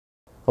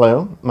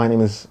Hello, my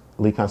name is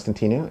Lee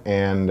Konstantinou,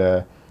 and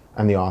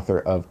I'm the author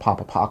of Pop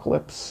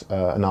Apocalypse,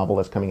 a novel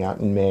that's coming out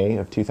in May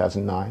of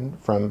 2009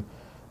 from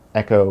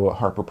Echo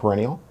Harper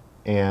Perennial.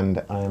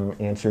 And I'm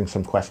answering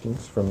some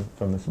questions from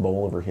this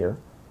bowl over here.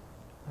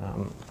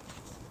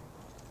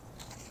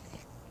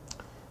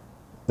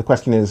 The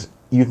question is,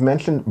 you've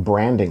mentioned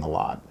branding a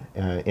lot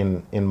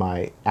in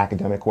my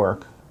academic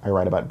work. I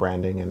write about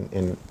branding, and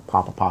in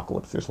Pop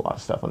Apocalypse there's a lot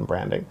of stuff on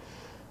branding.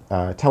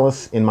 Tell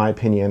us, in my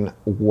opinion,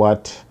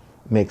 what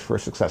makes for a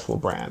successful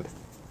brand?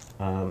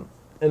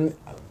 And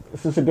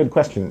this is a good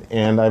question,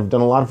 and I've done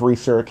a lot of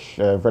research.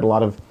 I've read a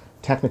lot of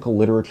technical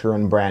literature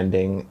on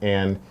branding,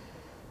 and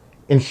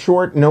in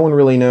short, no one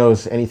really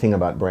knows anything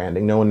about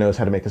branding. No one knows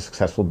how to make a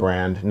successful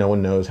brand. No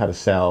one knows how to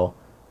sell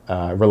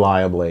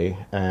reliably,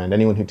 and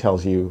anyone who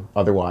tells you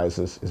otherwise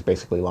is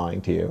basically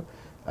lying to you.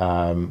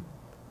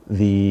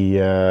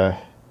 The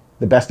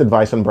best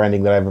advice on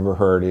branding that I've ever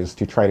heard is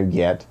to try to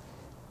get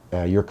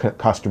your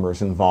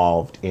customers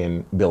involved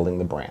in building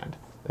the brand.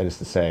 That is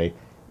to say,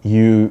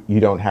 you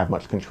don't have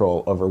much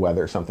control over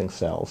whether something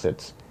sells.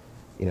 It's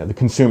the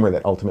consumer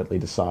that ultimately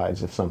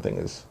decides if something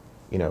is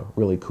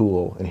really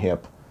cool and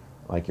hip,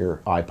 like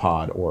your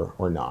iPod,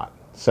 or not.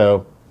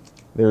 So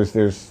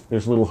there's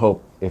little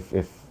hope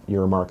if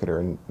you're a marketer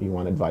and you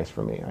want advice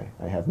from me.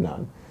 I have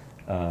none.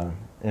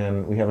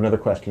 And we have another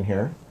question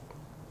here.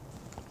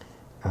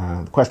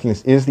 The question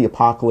is the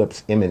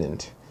apocalypse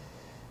imminent?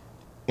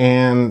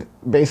 And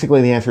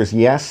basically the answer is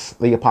yes,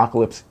 the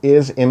apocalypse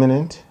is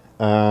imminent.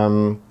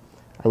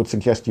 I would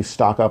suggest you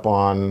stock up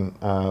on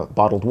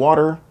bottled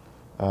water,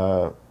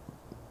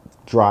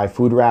 dry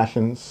food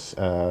rations,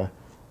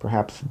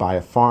 perhaps buy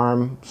a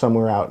farm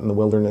somewhere out in the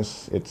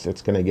wilderness.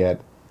 It's going to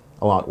get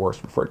a lot worse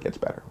before it gets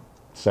better.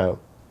 So,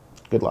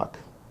 good luck.